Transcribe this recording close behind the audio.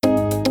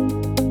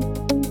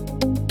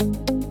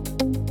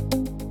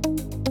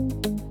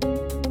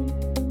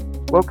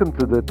Welcome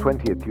to the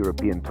 20th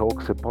European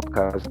Talks, a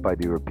podcast by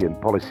the European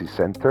Policy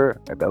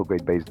Center, a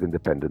Belgrade-based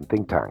independent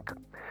think tank.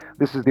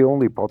 This is the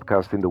only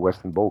podcast in the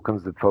Western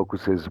Balkans that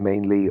focuses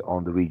mainly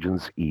on the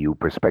region's EU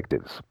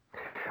perspectives.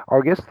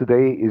 Our guest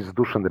today is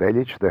Dusan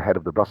Reljic, the head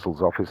of the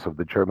Brussels office of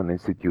the German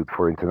Institute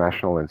for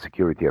International and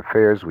Security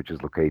Affairs, which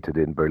is located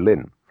in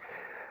Berlin.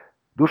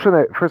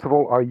 Dusan, first of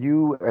all, are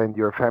you and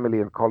your family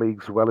and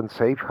colleagues well and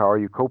safe? How are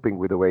you coping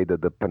with the way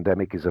that the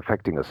pandemic is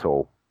affecting us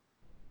all?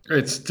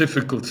 It's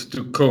difficult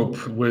to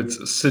cope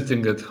with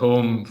sitting at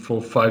home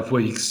for 5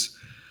 weeks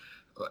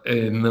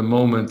in a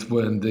moment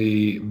when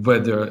the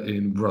weather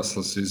in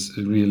Brussels is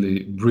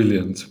really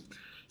brilliant.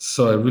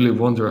 So I really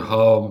wonder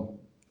how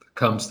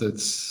comes that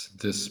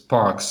these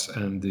parks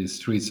and the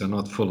streets are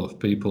not full of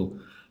people.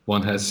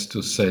 One has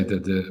to say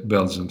that the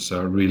Belgians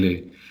are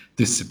really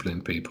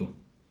disciplined people.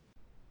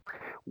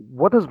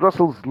 What does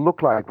Brussels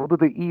look like? What do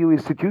the EU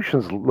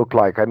institutions look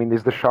like? I mean,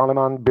 is the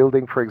Charlemagne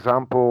building, for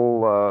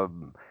example,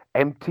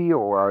 empty,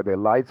 or are there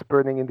lights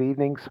burning in the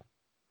evenings?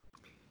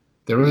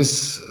 There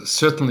is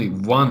certainly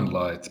one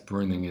light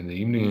burning in the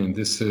evening, and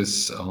this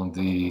is on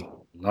the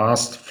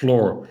last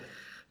floor,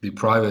 the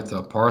private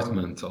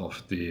apartment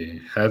of the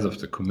head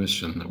of the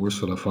Commission,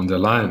 Ursula von der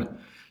Leyen.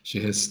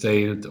 She has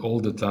stayed all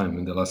the time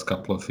in the last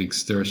couple of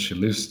weeks there. She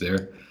lives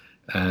there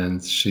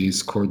and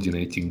she's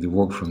coordinating the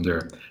work from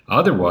there.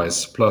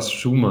 Otherwise, plus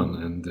Schumann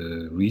and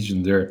the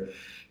region there,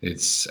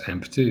 it's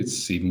empty,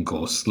 it's even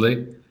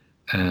ghostly.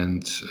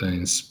 And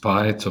in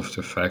spite of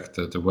the fact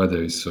that the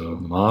weather is so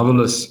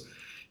marvelous,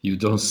 you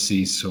don't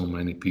see so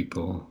many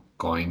people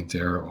going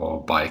there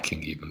or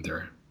biking even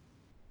there.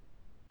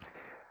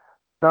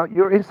 Now,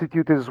 your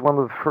institute is one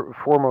of the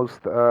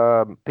foremost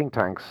think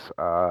tanks,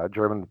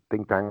 German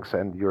think tanks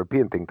and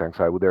European think tanks,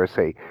 I would dare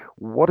say.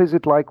 What is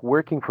it like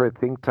working for a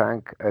think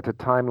tank at a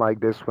time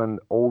like this when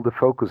all the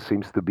focus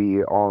seems to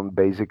be on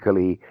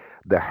basically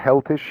the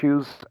health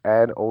issues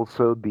and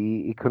also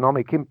the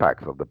economic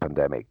impact of the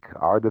pandemic?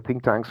 Are the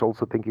think tanks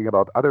also thinking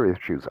about other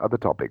issues, other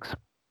topics?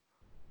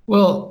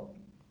 Well,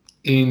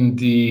 in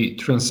the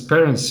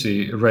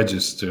transparency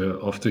register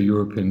of the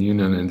European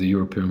Union and the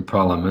European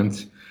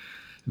Parliament,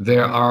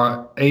 there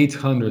are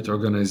 800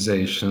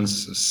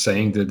 organizations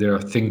saying that there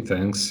are think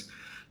tanks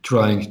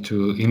trying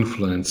to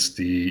influence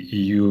the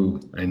EU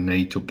and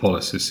NATO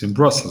policies in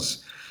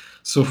Brussels.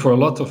 So for a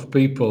lot of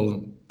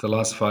people, the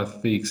last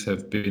 5 weeks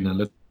have been a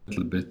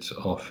little bit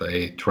of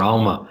a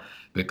trauma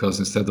because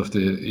instead of the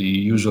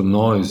usual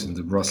noise in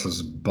the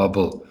Brussels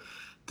bubble,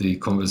 the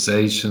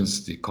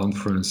conversations, the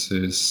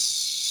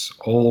conferences,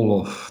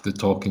 all of the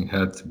talking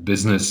head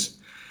business,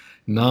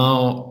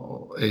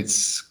 now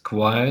it's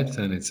quiet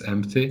and it's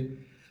empty.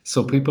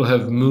 So people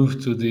have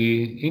moved to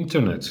the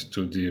internet,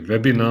 to the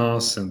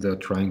webinars, and they're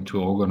trying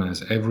to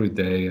organize every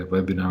day a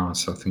webinar on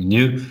something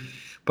new.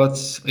 But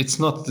it's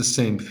not the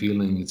same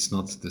feeling, it's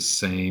not the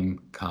same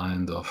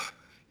kind of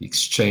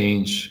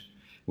exchange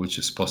which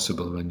is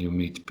possible when you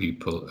meet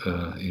people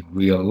in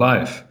real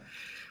life.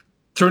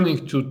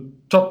 Turning to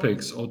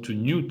topics or to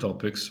new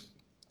topics,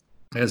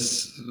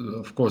 as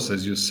of course,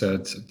 as you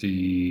said,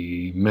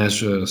 the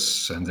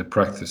measures and the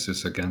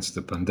practices against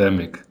the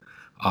pandemic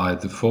are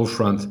at the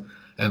forefront,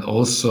 and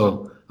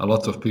also a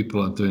lot of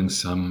people are doing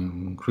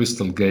some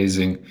crystal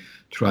gazing,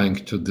 trying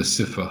to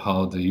decipher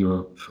how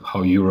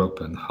Europe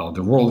and how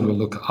the world will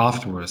look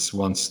afterwards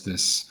once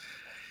this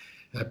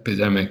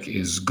epidemic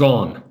is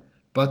gone.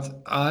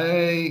 But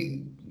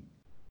I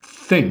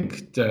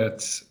think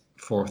that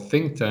for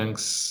think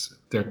tanks,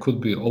 there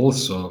could be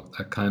also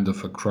a kind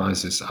of a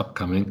crisis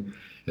upcoming,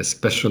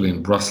 especially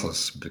in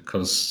Brussels,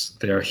 because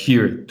they are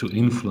here to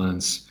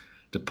influence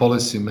the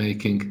policy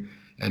making.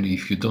 And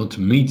if you don't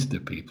meet the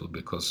people,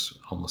 because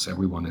almost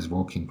everyone is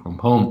working from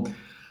home,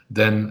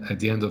 then at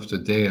the end of the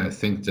day, I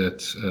think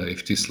that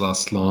if this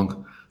lasts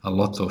long, a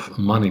lot of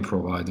money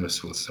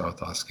providers will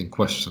start asking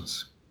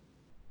questions.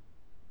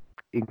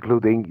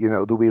 Including,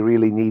 do we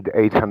really need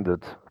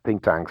 800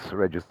 think tanks,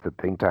 registered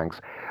think tanks?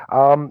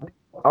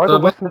 Are the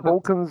Western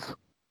Balkans?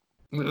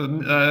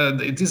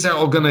 These are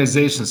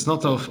organizations.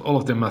 Not all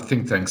of them are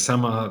think tanks.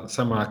 Some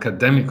are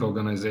academic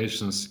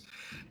organizations,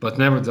 but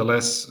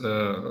nevertheless,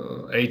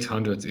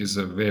 800 is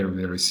a very,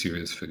 very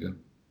serious figure.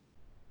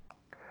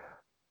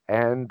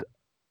 And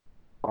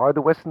are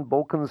the Western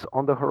Balkans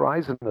on the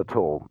horizon at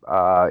all?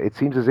 It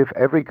seems as if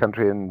every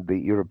country in the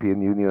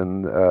European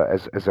Union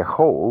as a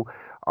whole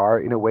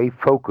are in a way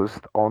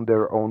focused on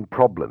their own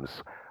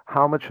problems.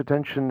 How much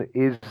attention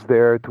is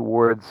there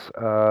towards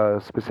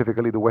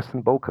specifically the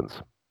Western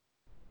Balkans?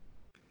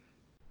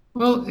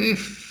 Well,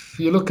 if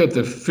you look at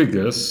the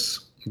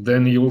figures,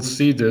 then you will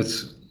see that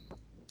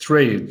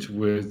trade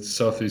with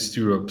Southeast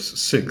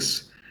Europe's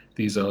six,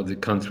 these are the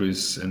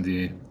countries and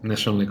the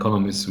national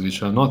economies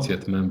which are not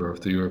yet member of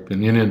the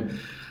European Union,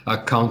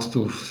 account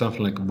to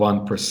something like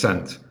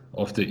 1%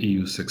 of the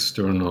EU's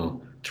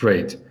external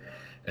trade.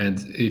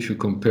 And if you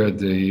compare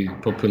the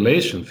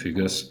population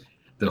figures,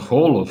 the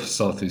whole of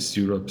Southeast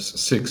Europe's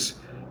six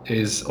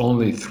is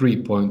only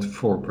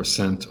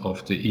 3.4%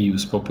 of the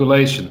EU's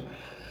population.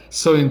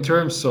 So in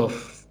terms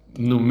of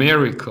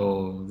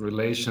numerical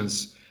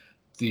relations,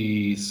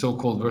 the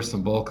so-called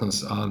Western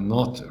Balkans are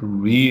not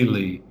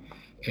really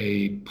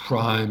a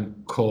prime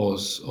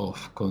cause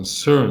of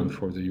concern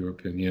for the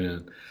European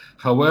Union.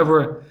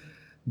 However,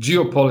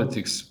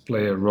 geopolitics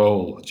play a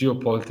role.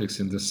 Geopolitics,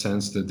 in the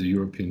sense that the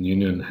European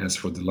Union has,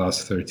 for the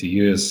last 30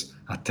 years,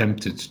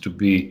 attempted to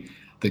be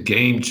the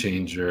game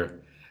changer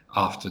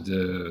after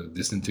the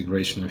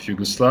disintegration of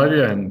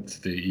Yugoslavia, and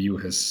the EU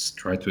has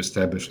tried to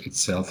establish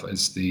itself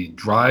as the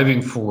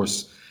driving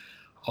force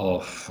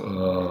of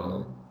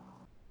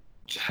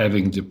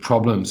having the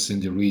problems in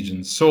the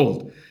region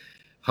solved.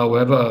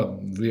 However,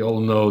 we all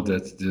know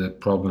that the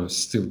problems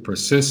still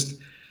persist.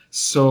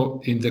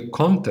 So, in the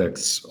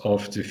context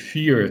of the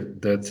fear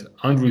that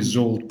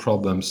unresolved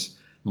problems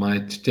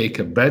might take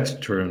a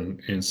bad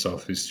turn in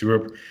Southeast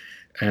Europe,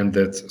 and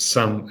that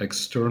some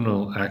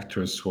external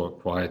actors who are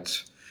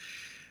quite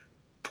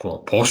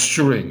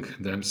posturing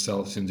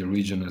themselves in the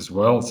region as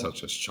well,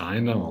 such as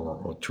China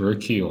or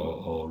Turkey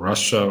or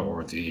Russia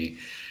or the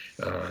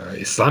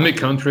Islamic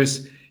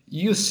countries,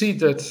 you see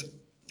that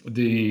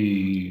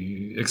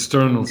the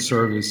external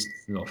service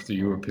of the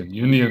European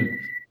Union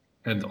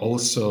and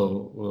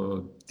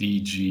also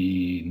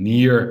DG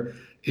NEAR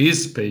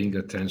is paying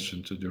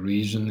attention to the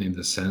region in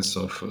the sense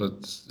of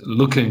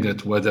looking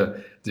at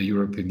whether the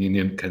European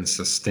Union can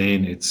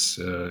sustain its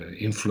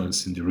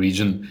influence in the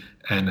region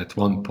and at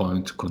one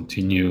point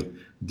continue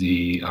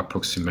the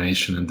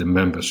approximation and the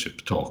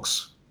membership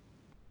talks.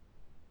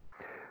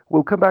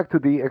 We'll come back to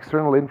the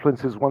external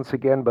influences once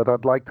again, but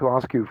I'd like to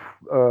ask you,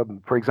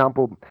 for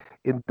example,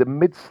 in the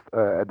midst,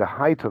 at the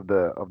height of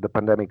the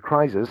pandemic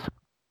crisis,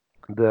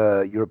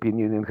 the European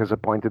Union has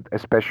appointed a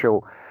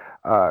special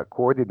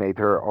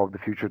coordinator of the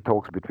future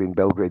talks between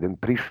Belgrade and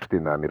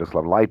Pristina,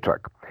 Miroslav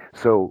Lajčák.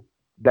 So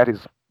that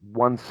is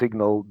one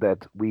signal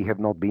that we have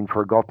not been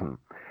forgotten.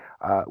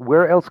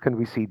 Where else can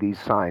we see these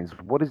signs?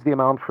 What is the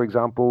amount, for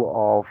example,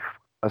 of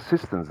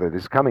assistance that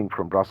is coming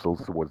from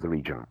Brussels towards the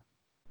region?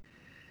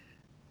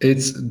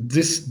 It's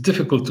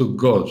difficult to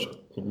gauge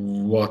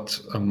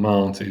what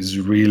amount is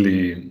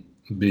really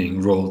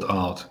being rolled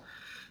out,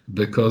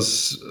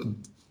 because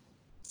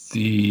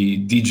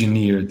the DG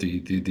NEAR,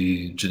 the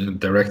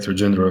Directorate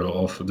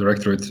General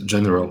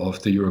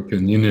of the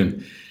European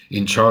Union,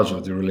 in charge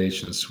of the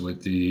relations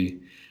with the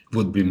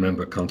would-be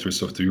member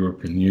countries of the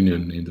European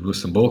Union in the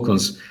Western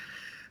Balkans,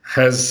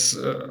 has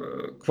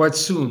quite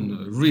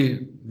soon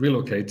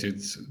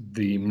relocated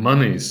the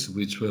monies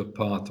which were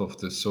part of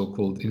the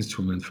so-called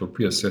Instrument for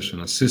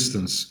Pre-Accession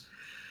Assistance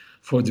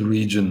for the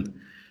region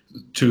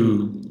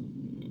to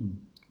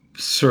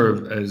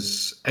serve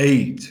as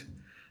aid.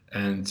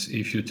 And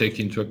if you take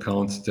into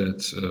account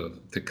that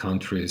the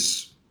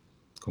countries,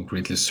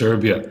 concretely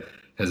Serbia,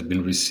 has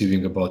been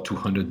receiving about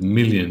 200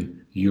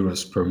 million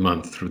euros per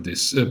month through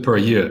this per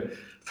year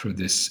through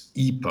this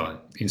IPA,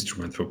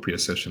 Instrument for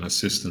Pre-Accession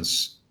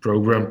Assistance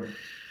program,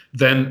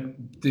 then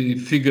the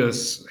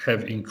figures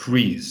have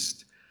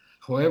increased.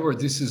 However,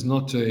 this is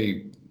not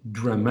a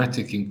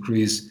dramatic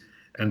increase,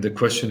 and the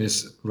question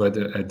is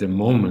whether at the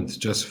moment,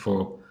 just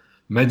for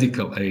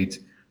medical aid,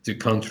 the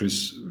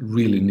countries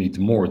really need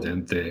more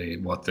than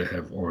what they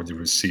have already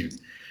received.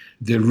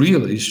 The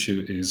real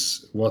issue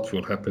is what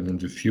will happen in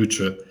the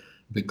future,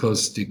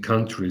 because the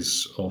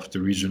countries of the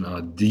region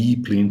are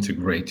deeply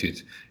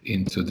integrated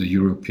into the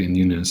European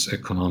Union's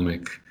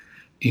economic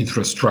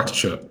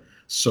infrastructure.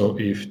 So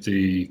if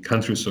the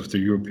countries of the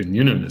European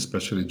Union,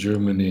 especially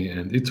Germany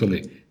and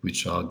Italy,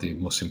 which are the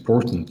most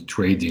important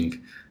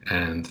trading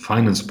and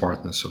finance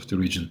partners of the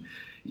region,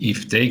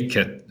 if they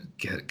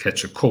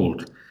catch a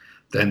cold,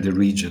 then the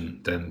region,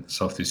 then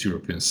Southeast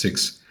European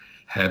 6,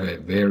 have a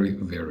very,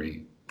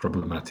 very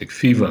problematic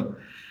fever.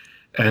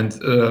 And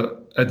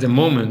at the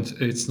moment,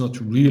 it's not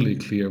really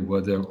clear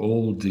whether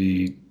all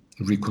the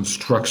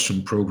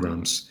reconstruction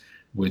programs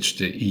which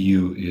the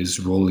EU is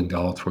rolling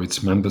out for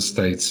its member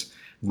states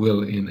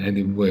will in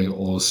any way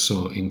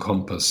also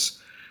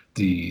encompass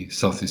the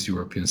Southeast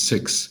European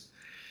 6.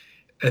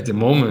 At the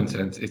moment,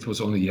 and it was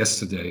only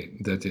yesterday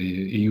that the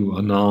EU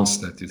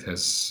announced that it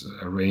has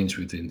arranged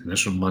with the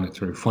International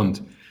Monetary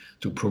Fund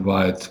to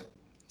provide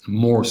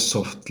more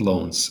soft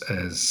loans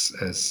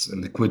as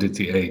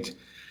liquidity aid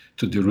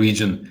to the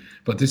region.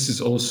 But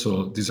these are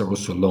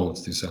also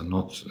loans. These are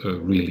not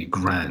really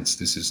grants.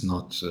 This is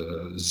not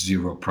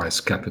zero price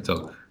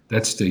capital.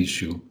 That's the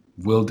issue.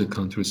 Will the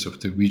countries of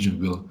the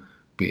region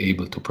be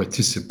able to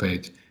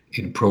participate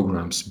in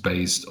programs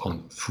based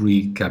on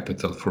free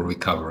capital for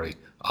recovery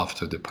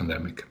after the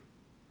pandemic?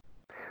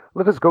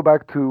 Let us go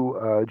back to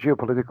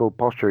geopolitical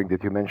posturing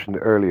that you mentioned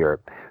earlier.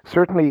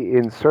 Certainly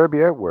in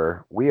Serbia,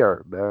 where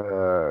where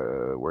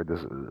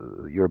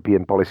the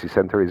European Policy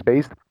Center is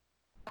based,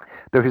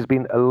 there has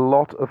been a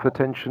lot of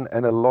attention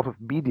and a lot of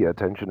media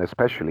attention,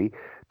 especially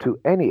to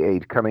any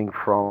aid coming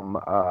from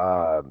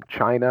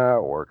China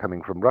or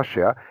coming from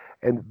Russia,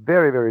 and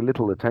very, very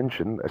little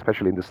attention,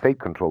 especially in the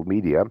state-controlled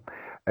media,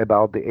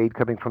 about the aid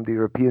coming from the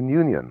European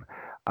Union.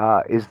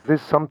 Is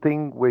this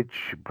something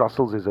which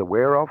Brussels is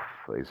aware of,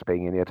 is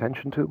paying any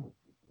attention to?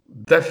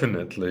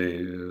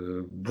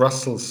 Definitely,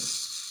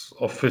 Brussels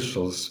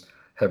officials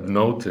have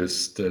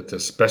noticed that,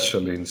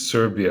 especially in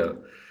Serbia,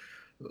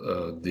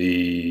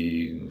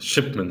 the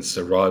shipments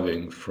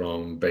arriving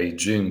from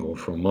Beijing or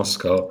from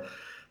Moscow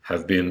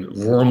have been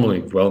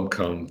warmly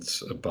welcomed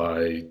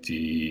by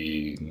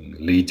the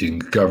leading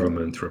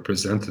government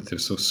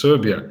representatives of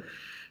Serbia.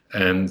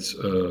 And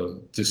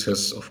this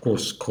has, of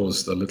course,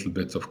 caused a little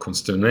bit of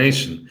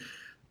consternation.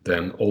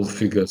 Then all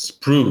figures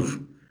prove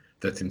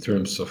that in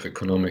terms of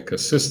economic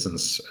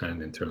assistance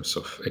and in terms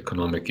of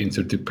economic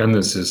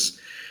interdependencies,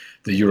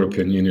 the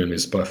European Union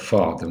is by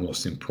far the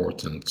most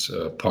important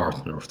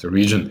partner of the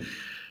region.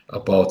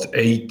 About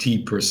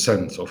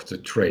 80% of the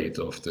trade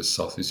of the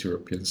Southeast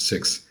European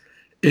six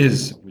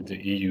is with the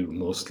EU,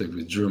 mostly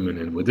with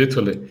Germany and with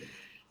Italy.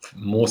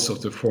 Most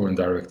of the foreign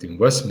direct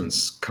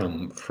investments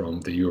come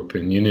from the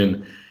European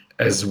Union,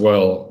 as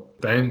well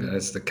bank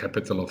as the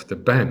capital of the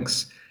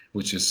banks,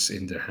 which is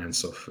in the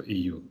hands of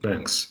EU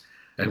banks.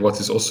 And what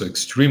is also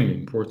extremely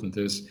important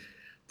is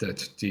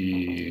that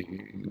the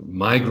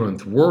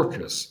migrant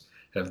workers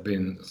have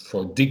been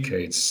for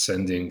decades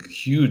sending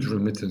huge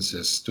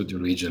remittances to the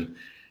region,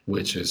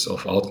 which is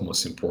of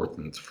utmost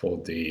importance for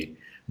the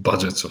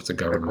budgets of the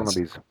governments,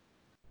 Economies.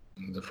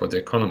 for the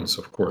economies,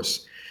 of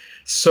course.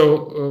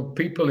 So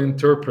people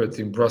interpret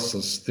in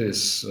Brussels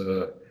this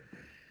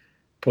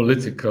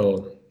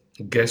political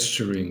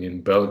gesturing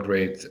in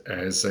Belgrade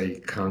as a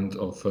kind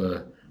of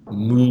a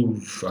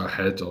move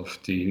ahead of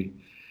the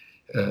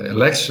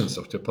elections,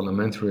 of the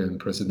parliamentary and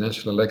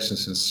presidential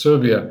elections in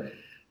Serbia.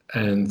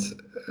 And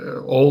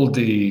all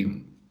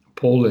the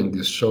polling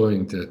is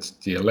showing that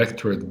the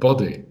electorate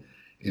body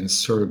in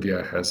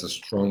Serbia has a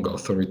strong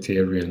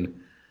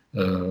authoritarian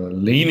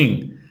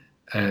leaning,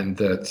 and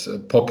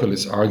that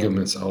populist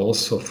arguments are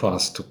also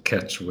fast to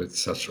catch with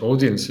such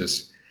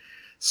audiences.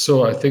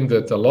 So I think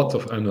that a lot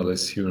of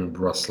analysts here in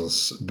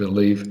Brussels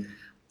believe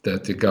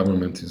that the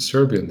government in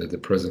Serbia and that the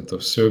president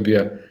of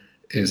Serbia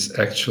is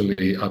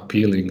actually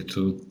appealing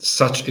to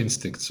such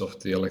instincts of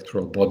the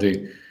electoral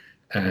body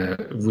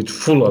with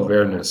full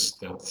awareness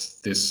that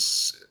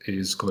this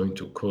is going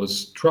to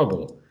cause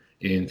trouble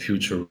in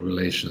future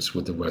relations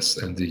with the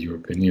West and the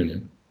European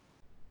Union.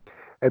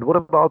 And what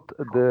about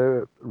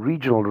the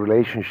regional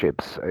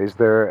relationships? Is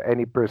there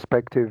any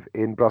perspective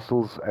in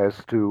Brussels as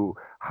to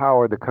how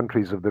are the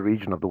countries of the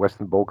region of the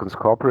Western Balkans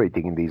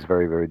cooperating in these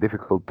very, very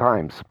difficult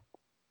times?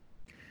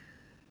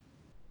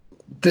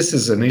 This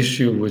is an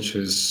issue which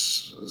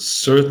is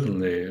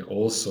certainly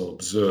also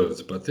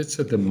observed, but it's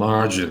at the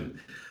margin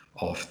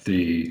of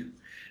the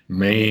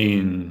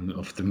main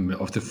of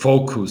the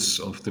focus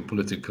of the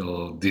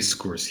political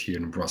discourse here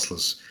in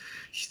Brussels.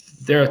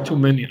 There are too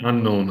many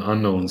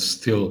unknowns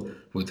still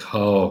with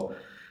how,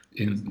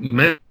 in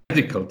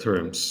medical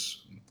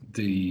terms,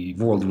 the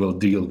world will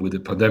deal with the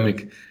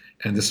pandemic,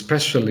 and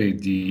especially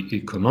the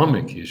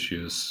economic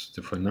issues,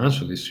 the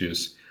financial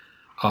issues,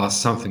 are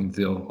something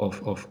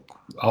of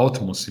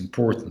utmost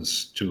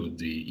importance to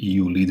the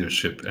EU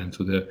leadership and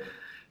to the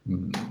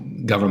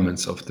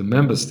governments of the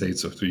member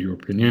states of the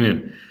European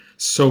Union.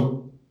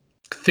 So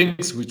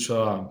things which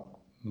are,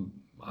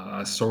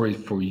 sorry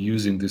for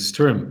using this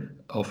term,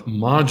 of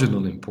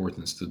marginal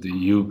importance to the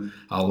EU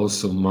are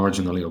also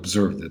marginally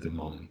observed at the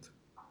moment.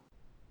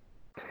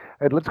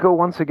 And let's go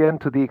once again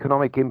to the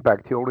economic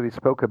impact. You already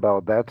spoke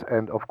about that.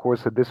 And of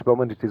course, at this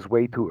moment, it is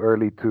way too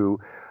early to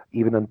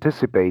even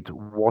anticipate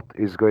what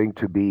is going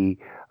to be,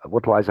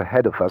 what lies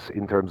ahead of us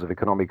in terms of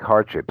economic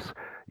hardships.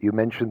 You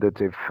mentioned that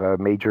if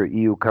major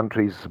EU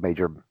countries,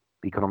 major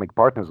economic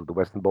partners of the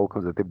Western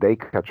Balkans, that if they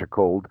catch a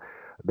cold,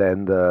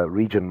 then the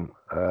region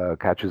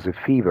catches a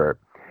fever.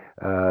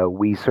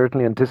 We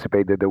certainly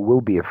anticipate that there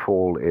will be a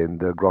fall in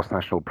the gross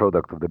national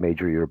product of the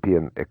major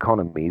European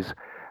economies,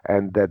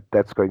 and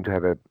that's going to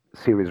have a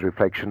serious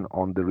reflection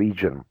on the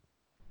region.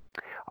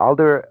 Are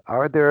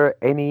there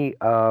any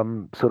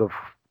sort of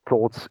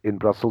thoughts in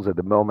Brussels at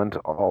the moment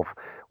of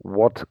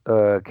what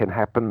can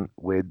happen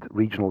with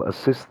regional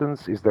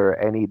assistance? Is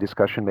there any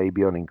discussion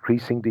maybe on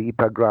increasing the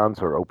IPA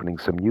grants or opening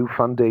some new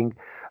funding?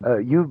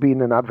 You've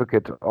been an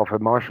advocate of a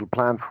Marshall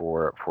Plan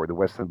for the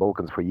Western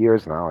Balkans for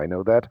years now, I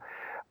know that.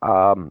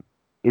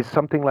 Is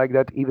something like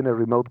that even a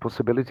remote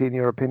possibility in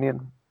your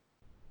opinion?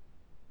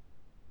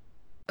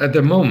 At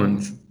the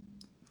moment,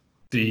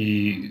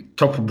 the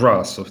top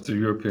brass of the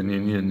European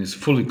Union is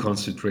fully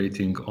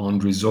concentrating on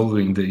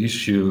resolving the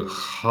issue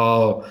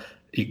how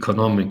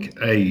economic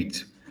aid,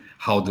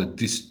 how the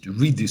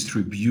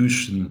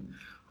redistribution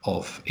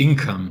of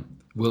income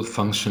will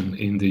function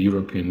in the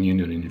European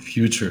Union in the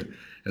future,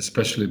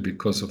 especially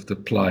because of the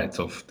plight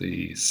of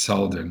the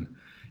southern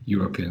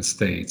European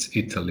states,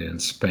 Italy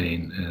and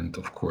Spain, and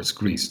of course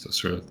Greece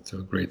to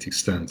a great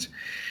extent.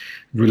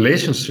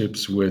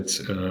 Relationships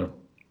with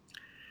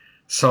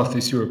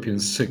Southeast European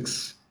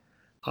six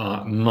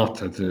are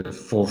not at the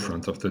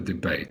forefront of the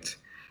debate.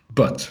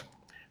 But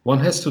one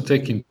has to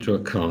take into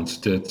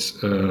account that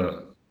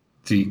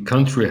the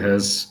country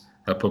has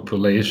a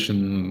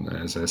population,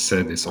 as I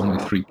said, is only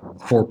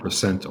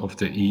 3.4% of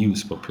the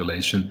EU's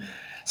population.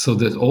 so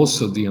that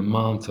also the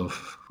amount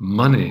of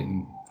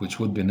money which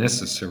would be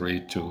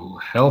necessary to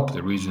help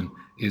the region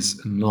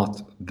is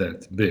not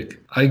that big.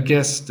 I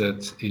guess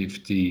that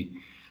if the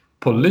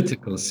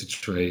political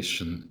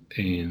situation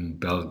in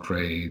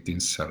Belgrade, in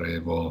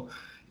Sarajevo,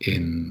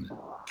 in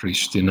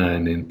Pristina,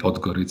 and in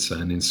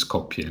Podgorica, and in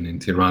Skopje, and in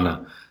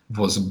Tirana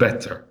was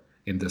better,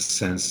 in the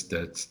sense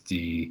that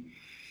the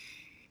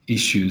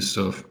issues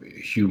of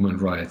human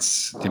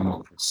rights,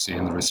 democracy,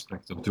 and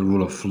respect of the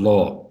rule of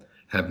law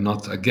have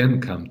not again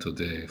come to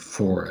the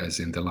fore as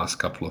in the last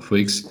couple of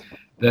weeks,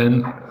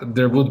 then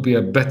there would be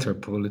a better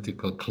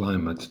political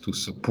climate to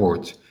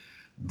support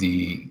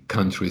the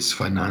countries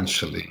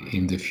financially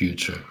in the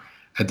future.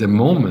 At the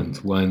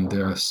moment, when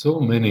there are so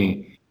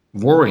many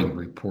worrying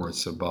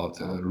reports about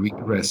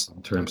regress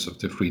in terms of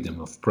the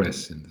freedom of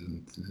press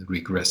and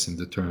regress in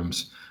the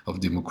terms of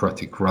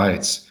democratic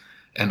rights,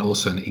 and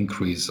also an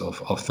increase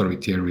of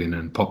authoritarian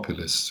and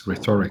populist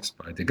rhetorics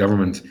by the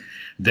government,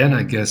 then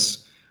I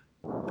guess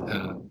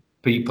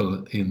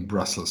people in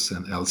Brussels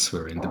and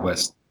elsewhere in the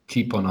West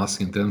keep on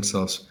asking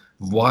themselves,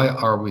 why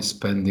are we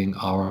spending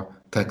our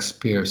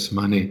taxpayers'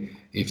 money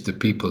if the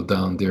people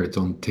down there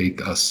don't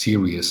take us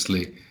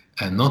seriously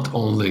and not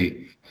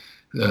only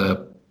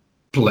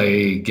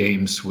play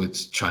games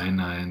with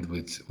China and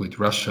with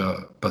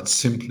Russia, but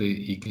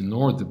simply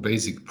ignore the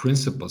basic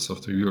principles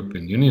of the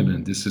European Union.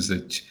 And this is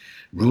that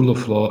rule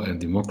of law and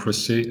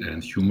democracy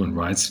and human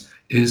rights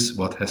is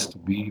what has to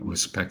be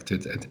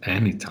respected at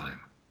any time.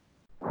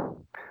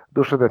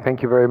 Dušan,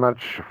 thank you very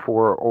much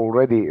for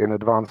already in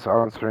advance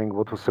answering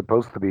what was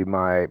supposed to be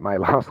my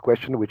last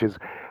question, which is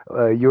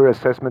your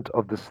assessment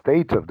of the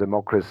state of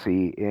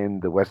democracy in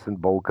the Western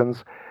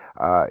Balkans.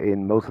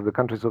 In most of the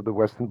countries of the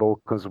Western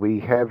Balkans, we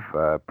have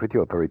pretty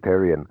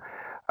authoritarian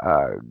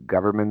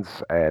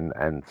governments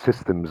and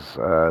systems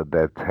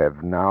that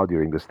have now,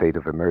 during the state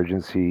of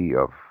emergency,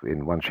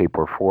 in one shape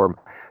or form,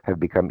 have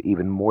become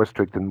even more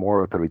strict and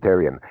more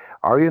authoritarian.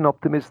 Are you an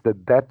optimist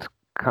that that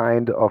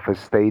kind of a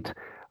state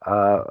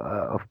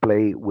of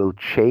play will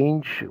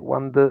change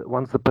once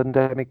the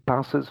pandemic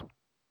passes,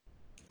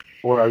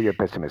 or are you a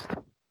pessimist?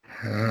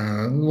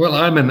 Well,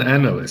 I'm an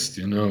analyst,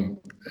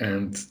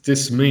 and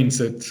this means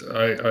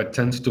that I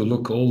tend to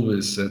look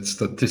always at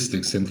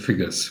statistics and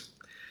figures.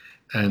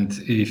 And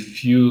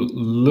if you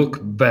look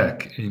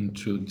back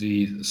into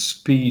the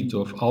speed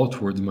of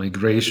outward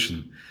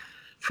migration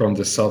from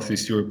the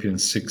Southeast European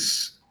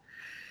six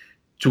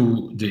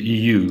to the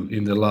EU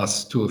in the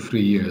last 2 or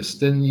 3 years,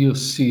 then you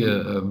see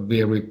a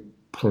very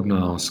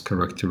pronounced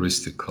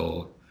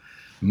characteristical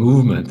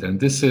movement. And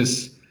this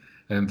is,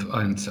 and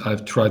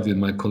I've tried with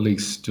my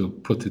colleagues to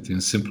put it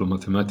in simple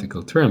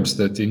mathematical terms,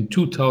 that in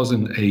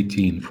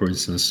 2018, for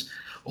instance,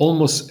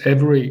 almost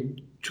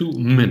every 2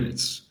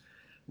 minutes,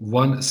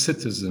 one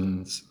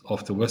citizen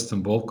of the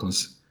Western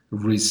Balkans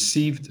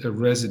received a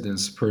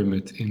residence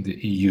permit in the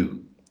EU.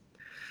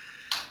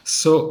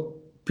 So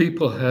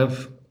people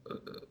have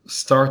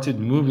started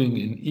moving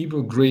in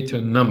even greater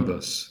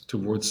numbers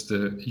towards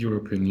the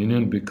European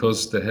Union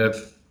because they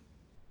have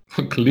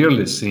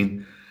clearly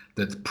seen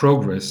that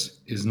progress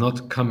is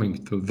not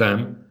coming to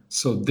them,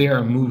 so they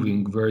are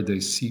moving where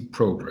they see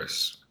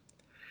progress.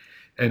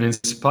 And in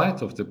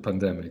spite of the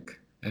pandemic,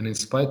 and in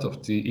spite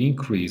of the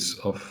increase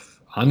of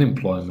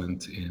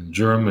unemployment in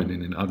Germany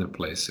and in other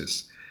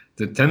places,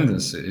 the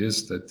tendency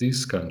is that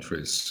these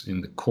countries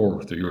in the core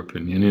of the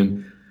European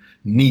Union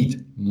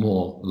need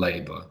more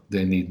labor.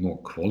 They need more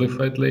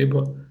qualified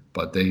labor,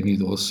 but they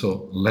need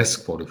also less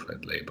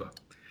qualified labor.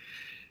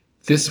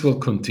 This will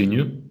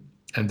continue,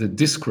 and the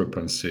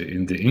discrepancy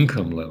in the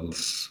income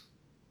levels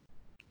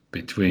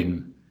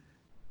between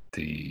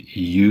the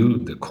EU,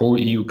 the core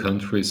EU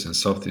countries and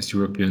Southeast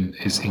European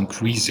is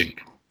increasing.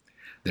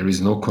 There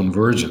is no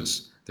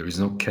convergence. There is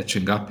no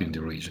catching up in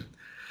the region.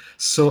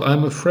 So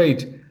I'm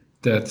afraid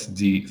that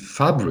the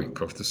fabric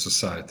of the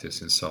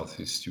societies in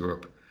Southeast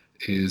Europe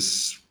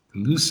is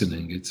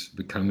loosening. It's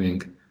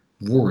becoming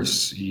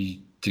worse.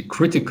 The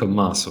critical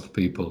mass of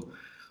people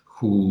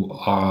who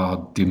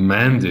are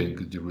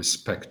demanding the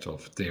respect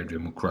of their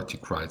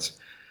democratic rights,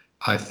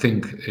 I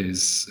think,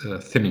 is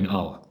thinning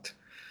out.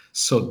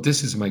 So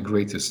this is my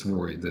greatest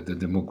worry, that the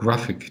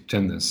demographic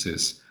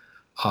tendencies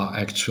are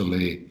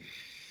actually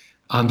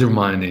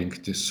undermining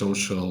the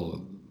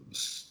social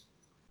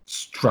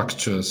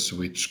structures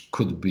which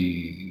could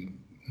be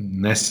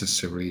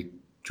necessary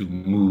to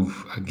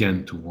move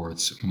again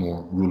towards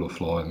more rule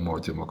of law and more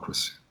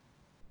democracy.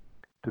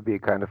 To be a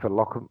kind of a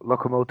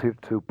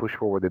locomotive to push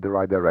forward in the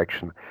right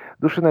direction.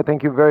 Dušan, I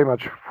thank you very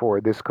much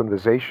for this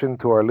conversation.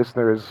 To our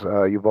listeners,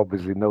 you've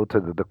obviously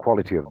noted that the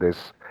quality of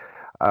this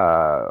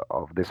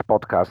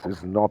podcast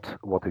is not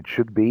what it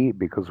should be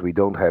because we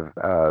don't have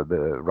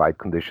the right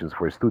conditions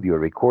for studio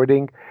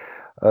recording.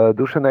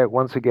 Dušan,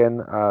 once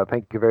again,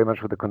 thank you very much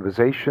for the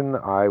conversation.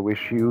 I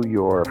wish you,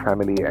 your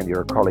family, and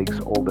your colleagues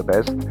all the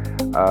best.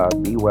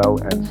 Be well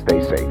and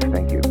stay safe.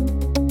 Thank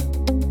you.